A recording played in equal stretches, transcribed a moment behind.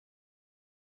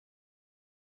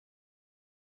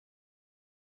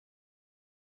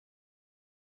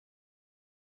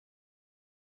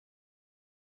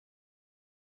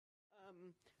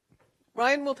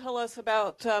Ryan will tell us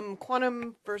about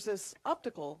quantum versus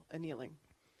optical annealing.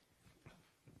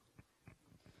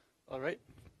 All right.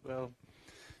 Well,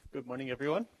 good morning,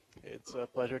 everyone. It's a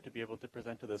pleasure to be able to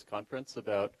present to this conference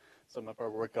about some of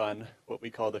our work on what we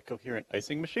call the coherent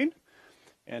icing machine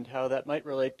and how that might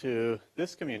relate to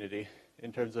this community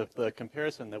in terms of the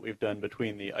comparison that we've done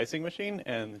between the icing machine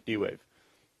and D-Wave.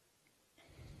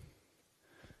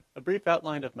 A brief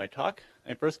outline of my talk.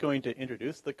 I'm first going to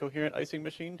introduce the coherent icing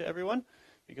machine to everyone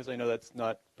because I know that's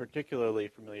not particularly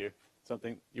familiar,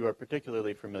 something you are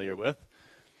particularly familiar with.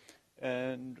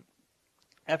 And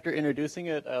after introducing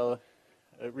it, I'll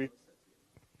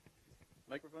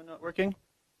microphone not working?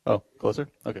 Oh, closer?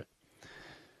 Okay.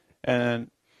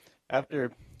 And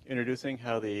after introducing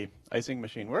how the icing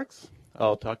machine works,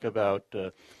 I'll talk about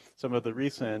some of the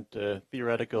recent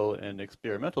theoretical and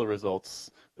experimental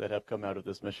results that have come out of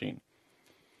this machine.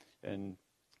 And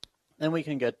then we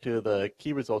can get to the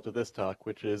key result of this talk,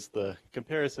 which is the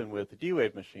comparison with the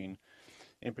D-Wave machine,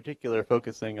 in particular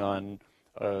focusing on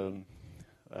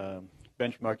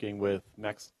benchmarking with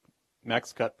max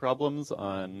cut problems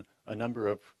on a number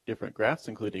of different graphs,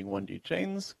 including 1D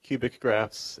chains, cubic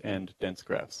graphs, and dense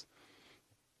graphs.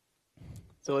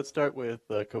 So let's start with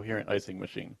the coherent icing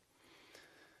machine.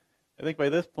 I think by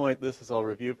this point, this is all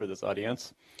review for this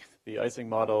audience. The icing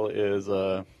model is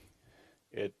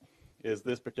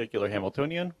this particular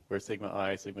Hamiltonian, where sigma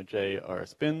I, sigma j are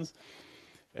spins,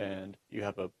 and you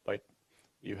have a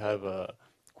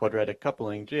quadratic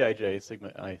coupling jij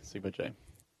sigma I, sigma j.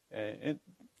 And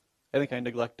I think I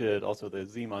neglected also the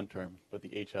Zeeman term, but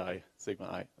the hi sigma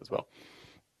I as well.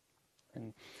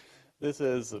 And this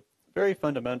is very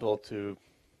fundamental to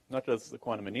not just the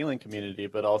quantum annealing community,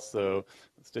 but also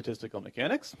statistical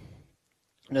mechanics.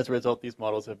 And as a result, these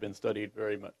models have been studied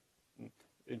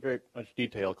in very much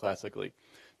detail classically.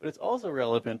 But it's also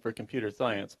relevant for computer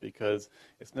science because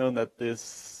it's known that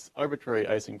this arbitrary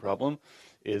icing problem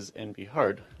is NP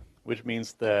hard, which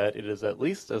means that it is at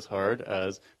least as hard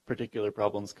as particular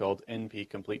problems called NP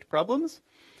complete problems,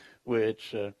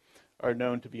 which are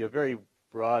known to be a very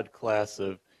broad class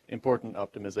of important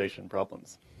optimization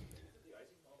problems.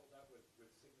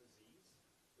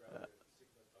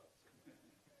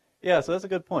 Yeah, so that's a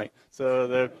good point. So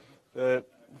there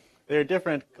are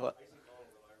different,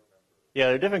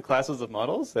 there are different classes of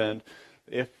models, and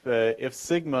if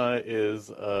sigma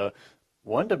is a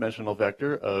one-dimensional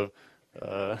vector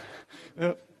of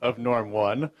norm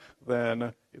 1,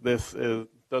 then this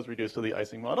does reduce to the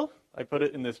icing model. I put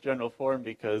it in this general form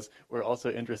because we're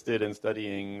also interested in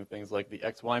studying things like the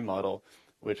XY model,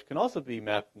 which can also be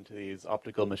mapped into these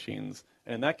optical machines.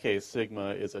 And in that case, sigma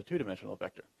is a two-dimensional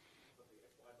vector.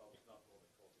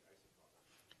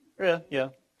 Yeah,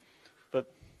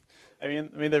 but I mean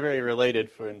they're very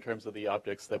related in terms of the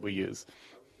optics that we use.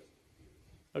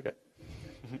 Okay.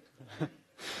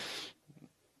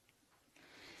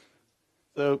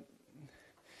 So,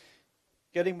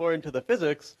 getting more into the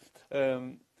physics,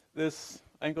 I'm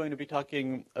going to be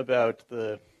talking about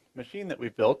the machine that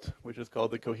we've built, which is called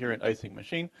the coherent icing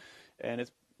machine, and it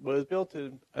was built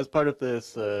as part of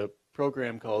this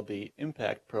program called the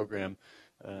IMPACT program,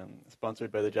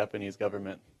 sponsored by the Japanese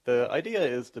government. The idea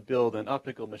is to build an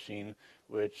optical machine,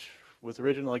 which was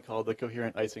originally called the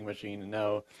coherent icing machine, and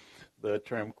now the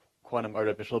term quantum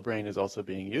artificial brain is also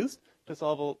being used to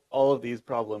solve all of these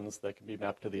problems that can be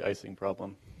mapped to the icing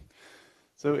problem.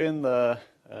 So in the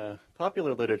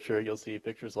popular literature, you'll see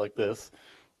pictures like this,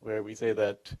 where we say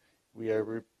that we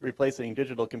are replacing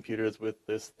digital computers with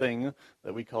this thing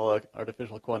that we call an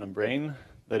artificial quantum brain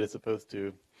that is supposed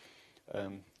to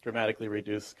dramatically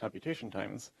reduce computation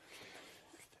times.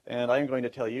 And I'm going to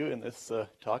tell you in this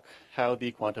talk how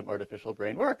the quantum artificial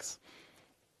brain works.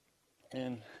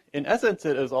 And in essence,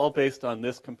 it is all based on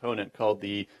this component called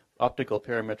the optical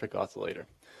parametric oscillator.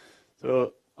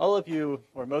 So all of you,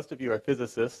 or most of you, are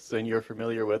physicists, and you're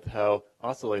familiar with how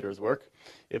oscillators work.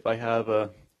 If I have a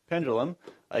pendulum,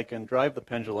 I can drive the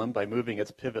pendulum by moving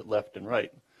its pivot left and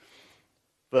right.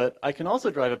 But I can also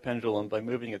drive a pendulum by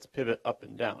moving its pivot up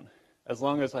and down, as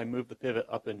long as I move the pivot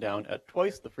up and down at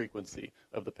twice the frequency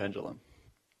of the pendulum.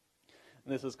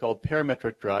 And this is called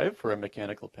parametric drive for a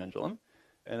mechanical pendulum.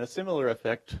 And a similar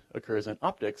effect occurs in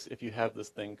optics if you have this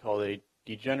thing called a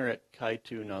degenerate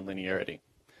chi-2 nonlinearity.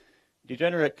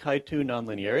 Degenerate chi-2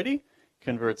 nonlinearity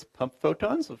converts pump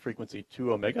photons of frequency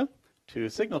 2 omega to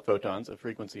signal photons of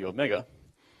frequency omega.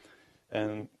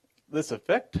 And this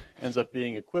effect ends up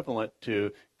being equivalent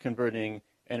to converting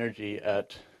energy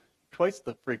at twice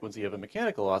the frequency of a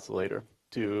mechanical oscillator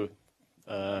to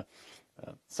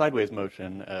sideways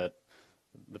motion at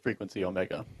the frequency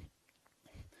omega.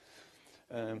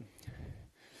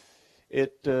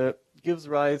 It gives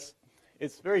rise,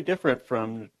 it's very different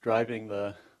from driving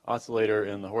the oscillator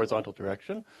in the horizontal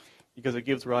direction because it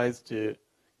gives rise to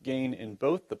gain in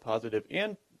both the positive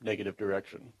and negative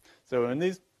direction. So in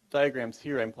these diagrams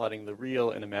here, I'm plotting the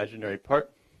real and imaginary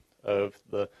part of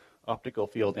the optical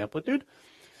field amplitude.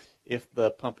 If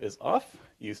the pump is off,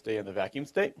 you stay in the vacuum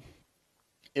state.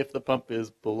 If the pump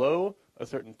is below a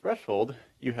certain threshold,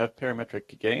 you have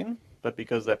parametric gain, but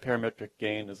because that parametric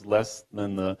gain is less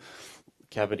than the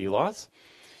cavity loss,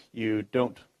 you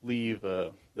don't leave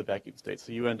the vacuum state.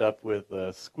 So you end up with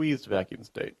a squeezed vacuum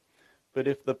state. But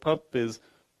if the pump is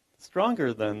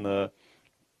stronger than the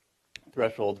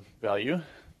threshold value,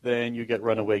 then you get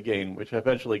runaway gain, which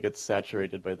eventually gets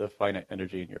saturated by the finite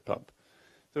energy in your pump.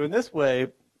 So in this way,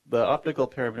 the optical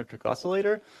parametric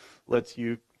oscillator lets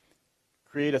you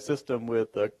create a system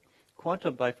with a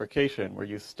quantum bifurcation where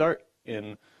you start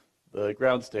in the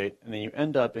ground state and then you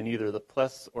end up in either the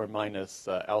plus or minus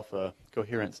alpha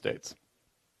coherent states.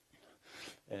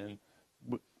 And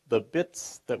the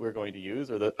bits that we're going to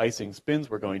use, or the Ising spins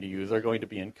we're going to use, are going to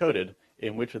be encoded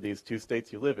in which of these two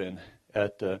states you live in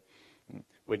at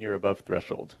when you're above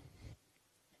threshold.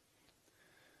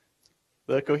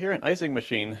 The coherent Ising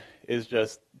machine is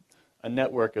just a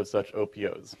network of such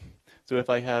OPOs. So if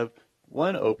I have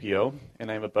one OPO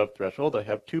and I'm above threshold, I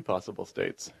have two possible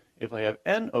states. If I have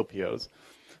n OPOs,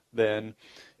 then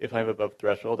if I'm above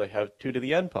threshold, I have 2 to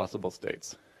the n possible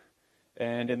states.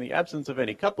 And in the absence of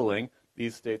any coupling,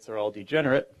 these states are all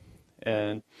degenerate,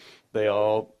 and they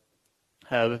all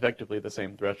have effectively the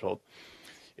same threshold.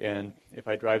 And if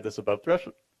I drive this above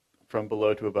threshold, from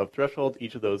below to above threshold,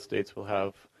 each of those states will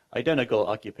have identical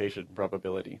occupation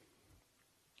probability.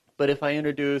 But if I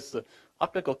introduce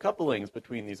optical couplings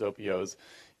between these OPOs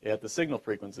at the signal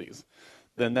frequencies,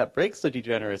 then that breaks the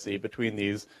degeneracy between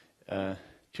these 2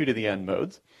 to the n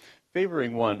modes,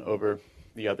 favoring one over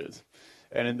the others.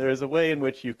 And there is a way in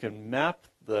which you can map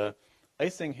the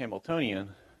Ising Hamiltonian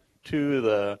to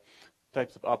the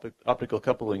types of optical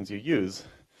couplings you use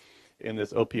in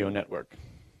this OPO network.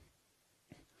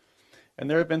 And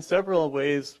there have been several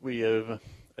ways we have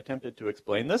attempted to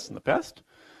explain this in the past.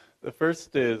 The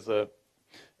first is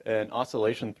an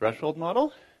oscillation threshold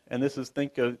model, and this is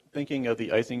thinking of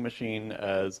the Ising machine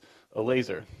as a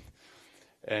laser.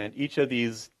 And each of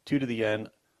these 2 to the n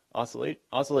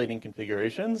oscillating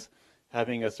configurations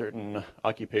having a certain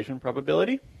occupation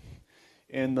probability.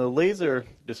 In the laser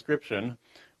description,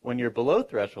 when you're below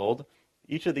threshold,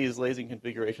 each of these lasing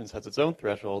configurations has its own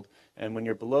threshold, and when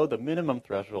you're below the minimum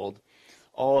threshold,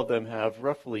 all of them have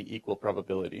roughly equal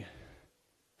probability.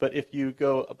 But if you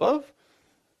go above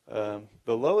the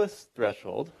lowest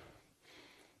threshold,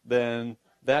 then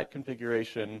that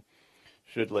configuration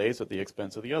should lase at the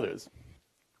expense of the others,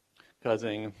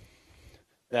 causing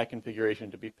that configuration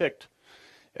to be picked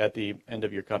at the end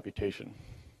of your computation.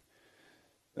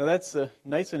 Now that's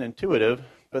nice and intuitive,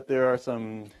 but there are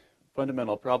some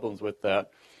fundamental problems with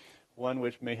that. One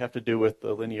which may have to do with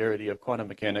the linearity of quantum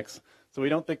mechanics. So we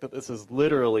don't think that this is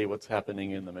literally what's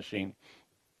happening in the machine.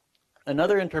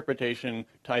 Another interpretation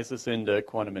ties this into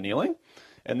quantum annealing,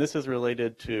 and this is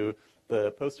related to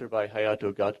the poster by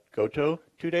Hayato Goto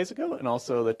 2 days ago, and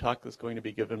also the talk that's going to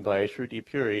be given by Shruti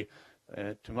Puri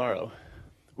tomorrow,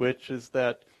 which is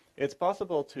that it's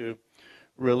possible to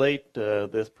relate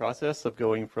this process of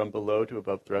going from below to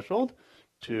above threshold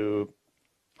to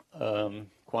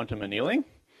quantum annealing,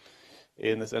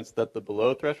 in the sense that the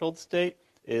below threshold state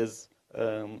is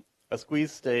a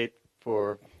squeeze state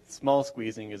for small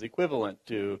squeezing is equivalent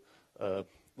to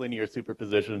linear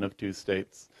superposition of two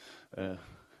states,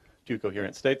 two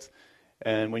coherent states.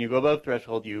 And when you go above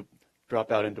threshold, you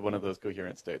drop out into one of those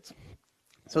coherent states.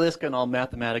 So this can all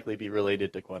mathematically be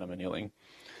related to quantum annealing.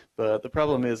 But the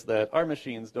problem is that our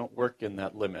machines don't work in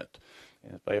that limit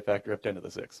by a factor of 10 to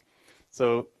the 6.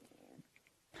 So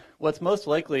what's most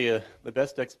likely the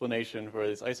best explanation for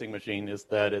this Ising machine is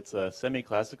that it's a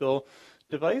semi-classical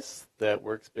device that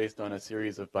works based on a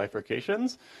series of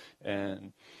bifurcations,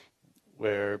 and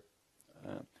where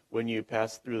when you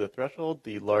pass through the threshold,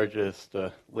 the largest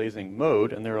lasing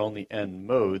mode, and there are only n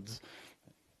modes,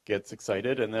 gets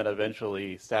excited and then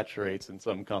eventually saturates in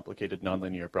some complicated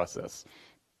nonlinear process.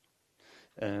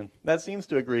 And that seems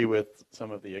to agree with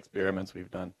some of the experiments we've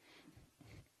done.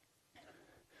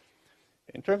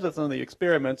 In terms of some of the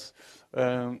experiments,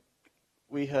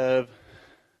 we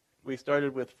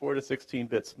started with 4 to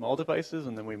 16-bit small devices,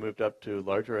 and then we moved up to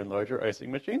larger and larger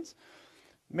Ising machines,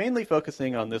 mainly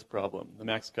focusing on this problem, the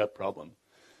max cut problem.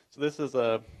 So this is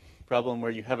a problem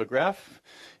where you have a graph,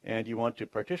 and you want to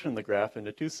partition the graph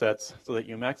into two sets so that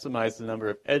you maximize the number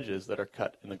of edges that are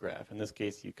cut in the graph. In this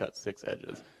case, you cut 6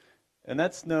 edges. And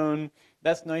that's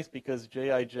nice because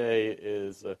Jij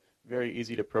is very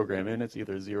easy to program in. It's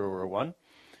either 0 or 1.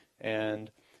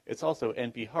 And it's also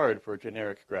NP hard for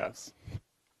generic graphs.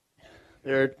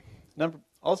 There are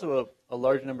also a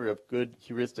large number of good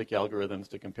heuristic algorithms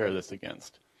to compare this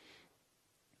against.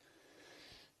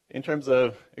 In terms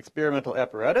of experimental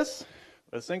apparatus,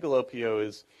 a single OPO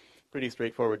is pretty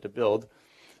straightforward to build.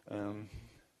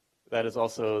 That is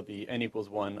also the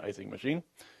n=1 Ising machine.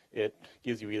 It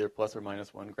gives you either plus or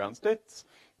minus 1 ground states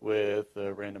with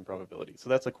a random probability. So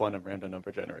that's a quantum random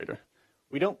number generator.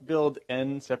 We don't build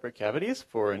n separate cavities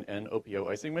for an n OPO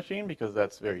Ising machine because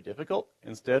that's very difficult.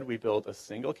 Instead, we build a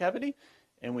single cavity,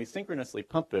 and we synchronously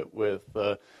pump it with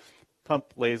a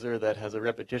pump laser that has a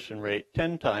repetition rate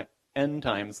n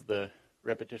times the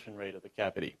repetition rate of the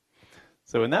cavity.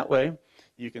 So in that way,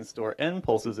 you can store n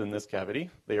pulses in this cavity.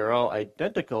 They are all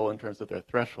identical in terms of their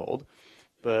threshold,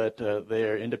 but they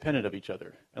are independent of each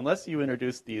other, unless you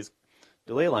introduce these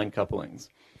delay line couplings,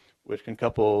 which can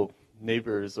couple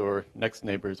neighbors or next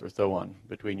neighbors or so on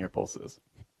between your pulses.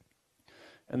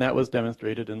 And that was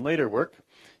demonstrated in later work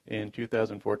in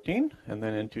 2014 and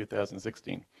then in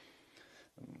 2016,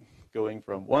 going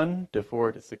from 1 to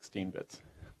 4 to 16 bits.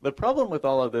 The problem with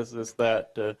all of this is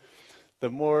that the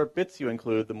more bits you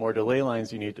include, the more delay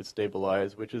lines you need to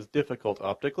stabilize, which is difficult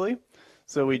optically.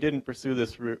 So we didn't pursue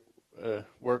this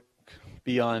work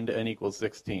beyond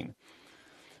n=16.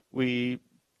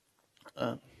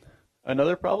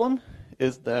 Another problem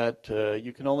is that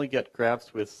you can only get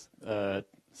graphs with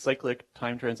cyclic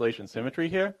time translation symmetry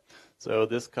here. So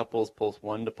this couples pulse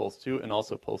 1 to pulse 2 and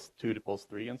also pulse 2 to pulse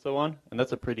 3 and so on. And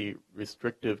that's a pretty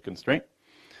restrictive constraint,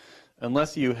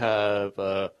 unless you have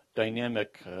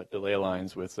dynamic delay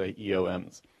lines with, say,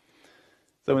 EOMs.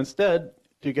 So instead,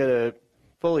 to get a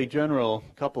fully general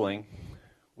coupling,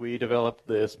 we developed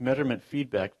this measurement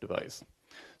feedback device.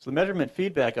 So the measurement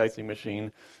feedback Ising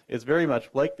machine is very much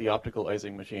like the optical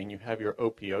Ising machine. You have your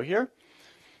OPO here,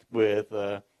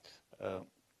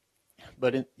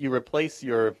 you replace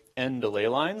your n delay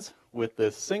lines with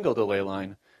this single delay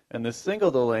line. And this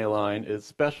single delay line is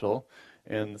special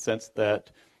in the sense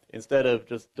that instead of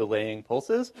just delaying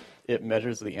pulses, it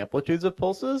measures the amplitudes of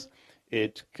pulses.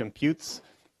 It computes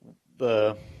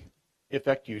the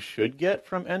effect you should get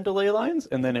from n delay lines,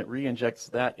 and then it re-injects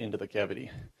that into the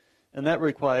cavity. And that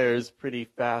requires pretty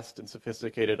fast and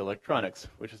sophisticated electronics,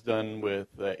 which is done with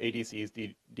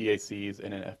ADCs, DACs,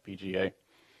 and an FPGA.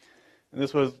 And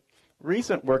this was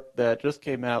recent work that just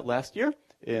came out last year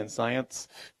in Science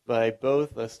by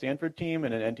both a Stanford team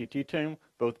and an NTT team,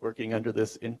 both working under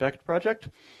this IMPACT project.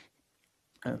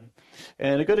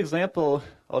 And a good example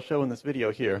I'll show in this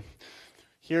video here.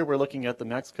 Here we're looking at the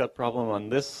max cut problem on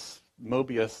this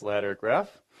Mobius ladder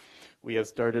graph. We have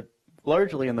started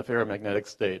largely in the ferromagnetic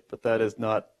state, but that is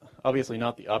obviously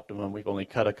not the optimum. We've only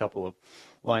cut a couple of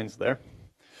lines there.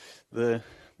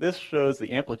 This shows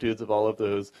the amplitudes of all of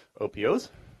those OPOs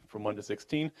from 1 to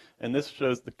 16, and this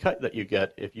shows the cut that you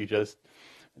get if you just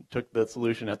took the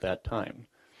solution at that time.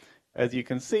 As you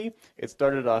can see, it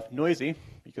started off noisy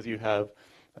because you have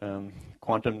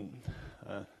quantum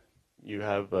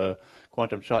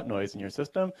shot noise in your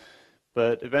system,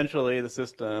 but eventually the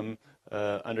system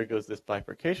undergoes this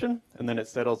bifurcation, and then it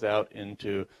settles out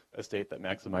into a state that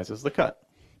maximizes the cut.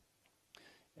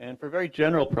 And for very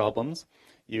general problems,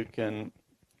 you can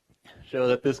show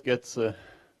that this gets,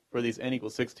 for these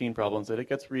n=16 problems, that it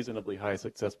gets reasonably high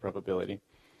success probability.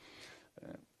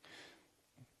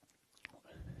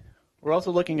 We're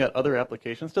also looking at other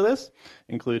applications to this,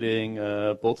 including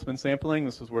Boltzmann sampling.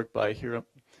 This was work by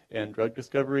and drug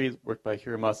discovery, work by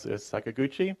Hiromasa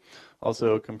Sakaguchi.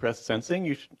 Also compressed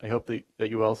sensing. I hope that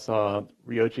you all saw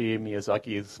Ryoji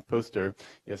Miyazaki's poster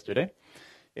yesterday.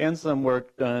 And some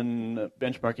work done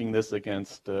benchmarking this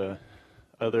against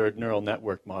other neural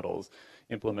network models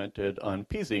implemented on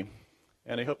PZ.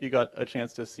 And I hope you got a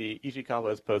chance to see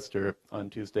Ishikawa's poster on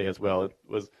Tuesday as well. It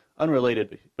was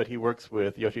unrelated, but he works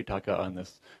with Yoshitaka on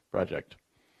this project.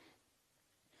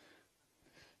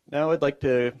 Now I'd like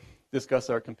to discuss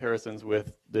our comparisons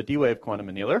with the D-wave quantum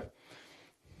annealer.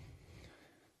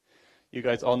 You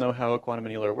guys all know how a quantum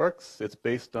annealer works. It's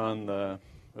based on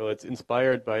it's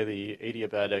inspired by the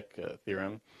adiabatic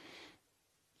theorem.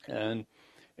 And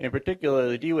in particular,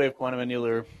 the D-wave quantum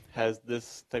annealer has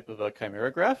this type of a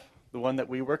chimera graph. The one that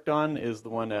we worked on is the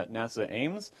one at NASA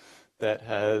Ames that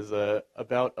has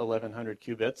about 1,100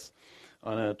 qubits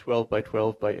on a 12 by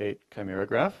 12 by 8 chimera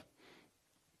graph.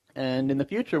 And in the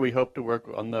future, we hope to work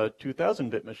on the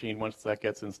 2,000-bit machine once that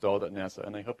gets installed at NASA.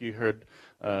 And I hope you heard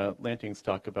Lanting's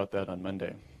talk about that on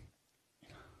Monday.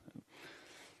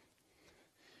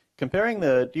 Comparing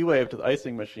the D-Wave to the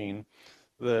icing machine,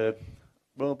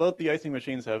 both the icing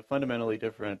machines have fundamentally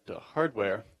different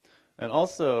hardware, and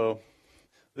also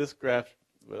this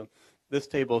this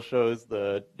table shows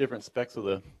the different specs of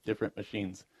the different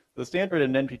machines. The standard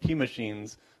and NPT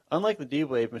machines, unlike the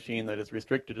D-Wave machine that is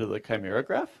restricted to the chimera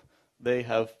graph, they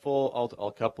have full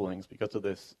all-to-all couplings because of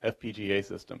this FPGA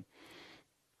system.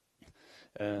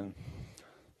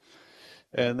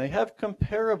 And they have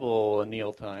comparable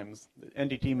anneal times. The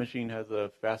NDT machine has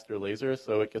a faster laser,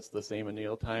 so it gets the same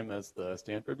anneal time as the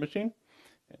Stanford machine,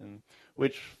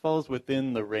 which falls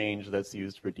within the range that's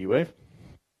used for D-Wave.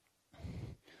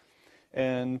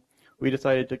 And we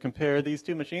decided to compare these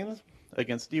two machines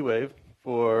against D-Wave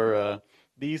for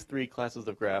these three classes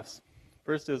of graphs.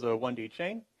 First is a 1D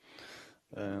chain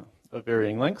of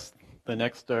varying lengths. The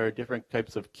next are different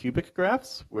types of cubic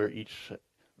graphs, where each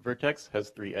vertex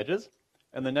has 3 edges.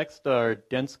 And the next are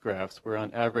dense graphs, where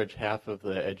on average half of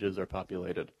the edges are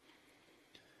populated.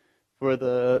 For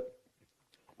the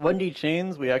 1D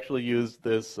chains, we actually used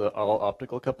this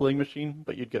all-optical coupling machine,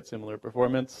 but you'd get similar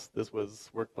performance. This was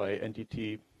worked by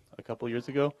NTT a couple years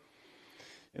ago.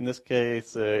 In this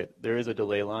case, there is a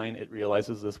delay line. It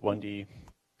realizes this 1D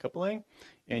coupling,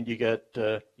 and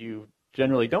you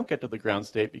generally don't get to the ground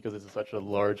state because it's such a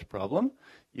large problem.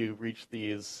 You reach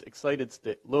these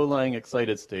low-lying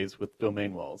excited states with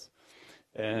domain walls.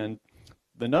 And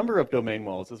the number of domain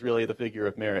walls is really the figure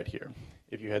of merit here.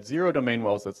 If you had 0 domain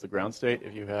walls, that's the ground state.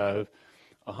 If you have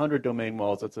 100 domain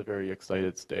walls, that's a very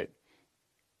excited state.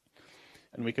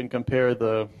 And we can compare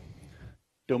the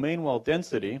domain wall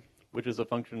density, which is a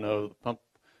function of the pump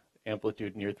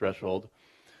amplitude near threshold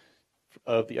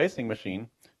of the icing machine,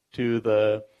 to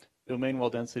the domain wall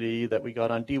density that we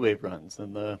got on D-Wave runs.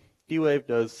 And the D-Wave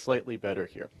does slightly better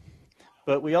here.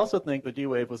 But we also think the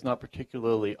D-Wave was not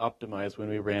particularly optimized when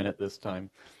we ran it this time,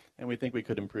 and we think we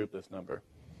could improve this number.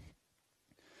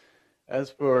 As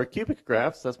for cubic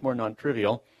graphs, that's more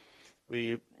non-trivial.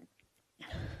 This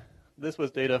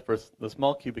was data for the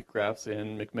small cubic graphs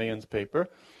in McMahon's paper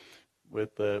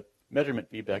with the measurement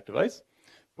feedback device.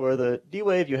 For the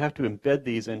D-Wave, you have to embed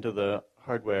these into the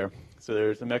hardware, so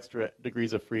there's some extra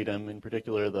degrees of freedom, in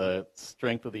particular the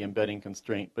strength of the embedding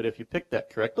constraint. But if you pick that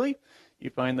correctly,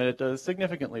 you find that it does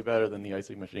significantly better than the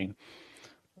icing machine.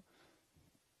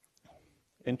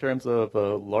 In terms of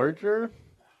larger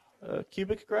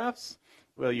cubic graphs,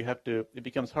 well, it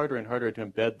becomes harder and harder to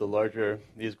embed the larger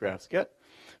these graphs get.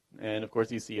 And of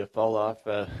course, you see a fall off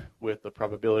with the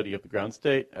probability of the ground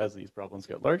state as these problems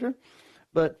get larger.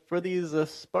 But for these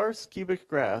sparse cubic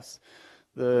graphs,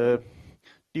 the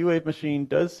D-Wave machine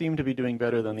does seem to be doing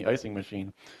better than the icing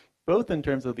machine, both in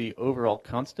terms of the overall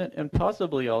constant and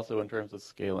possibly also in terms of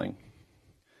scaling.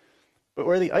 But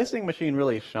where the icing machine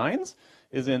really shines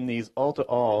is in these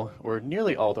all-to-all, or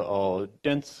nearly all-to-all,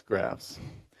 dense graphs.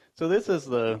 So this is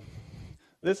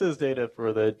data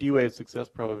for the D-Wave success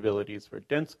probabilities for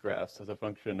dense graphs as a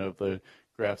function of the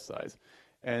graph size.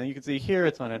 And you can see here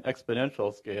it's on an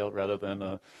exponential scale rather than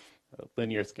a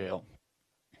linear scale.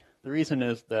 The reason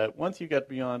is that once you get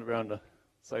beyond around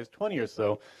size 20 or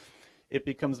so, it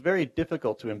becomes very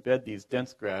difficult to embed these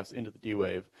dense graphs into the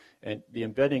D-Wave, and the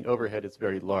embedding overhead is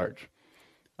very large.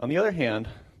 On the other hand,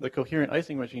 the coherent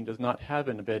icing machine does not have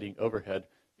an embedding overhead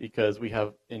because we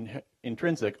have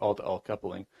intrinsic all-to-all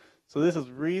coupling. So this is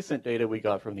recent data we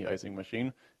got from the icing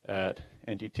machine at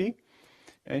NTT.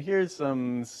 And here's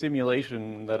some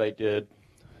simulation that I did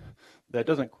that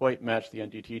doesn't quite match the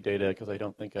NTT data because I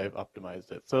don't think I've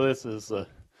optimized it. So this is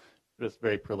just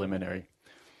very preliminary.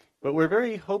 But we're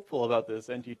very hopeful about this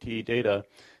NTT data,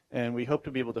 and we hope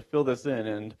to be able to fill this in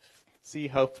and see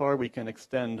how far we can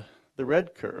extend the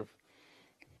red curve.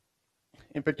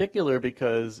 In particular,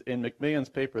 because in McMahon's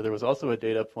paper, there was also a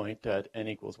data point at n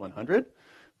equals 100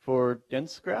 for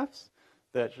dense graphs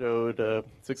that showed a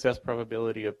success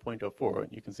probability of 0.04.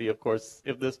 And you can see, of course,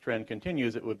 if this trend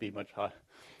continues, it would be much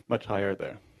higher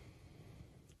there.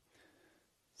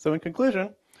 So in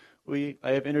conclusion, I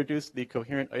have introduced the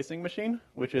coherent icing machine,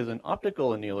 which is an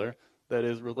optical annealer that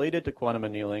is related to quantum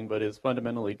annealing, but is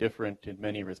fundamentally different in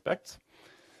many respects.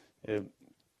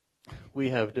 We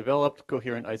have developed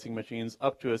coherent icing machines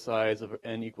up to a size of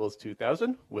n equals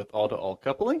 2,000 with all-to-all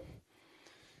coupling.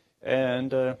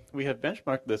 And we have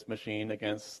benchmarked this machine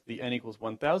against the n equals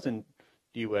 1,000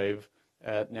 D-Wave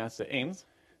at NASA Ames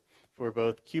for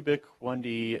both cubic,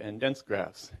 1D, and dense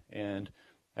graphs. And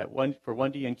for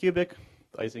 1D and cubic,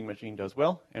 the icing machine does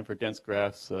well. And for dense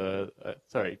graphs, for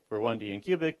 1D and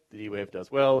cubic, the D-Wave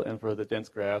does well. And for the dense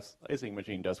graphs, the icing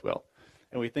machine does well.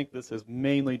 And we think this is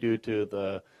mainly due to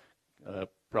the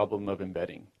problem of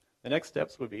embedding. The next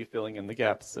steps would be filling in the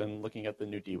gaps and looking at the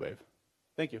new D wave.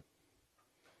 Thank you.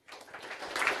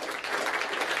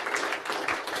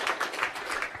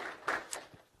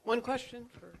 One question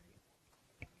for.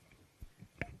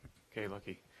 Okay,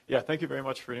 Lucky. Yeah, thank you very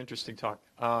much for an interesting talk.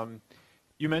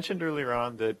 You mentioned earlier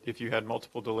on that if you had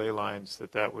multiple delay lines,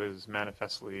 that was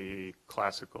manifestly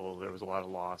classical. There was a lot of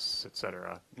loss, et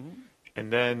cetera. Mm-hmm.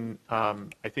 And then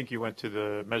I think you went to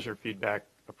the measure feedback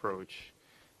approach,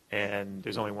 and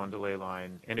there's only one delay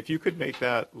line. And if you could make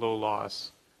that low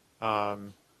loss,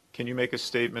 can you make a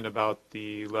statement about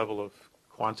the level of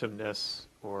quantumness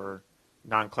or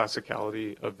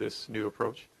non-classicality of this new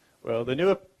approach? Well,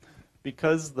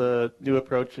 because the new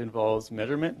approach involves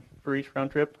measurement for each round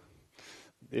trip,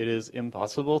 it is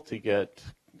impossible to get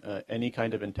any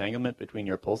kind of entanglement between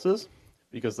your pulses,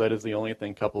 because that is the only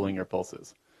thing coupling your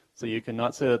pulses. So you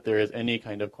cannot say that there is any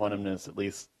kind of quantumness, at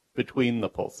least between the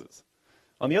pulses.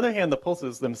 On the other hand, the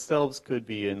pulses themselves could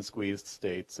be in squeezed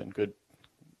states, and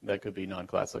that could be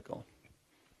non-classical.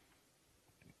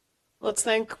 Let's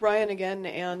thank Ryan again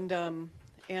and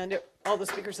all the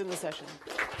speakers in the session.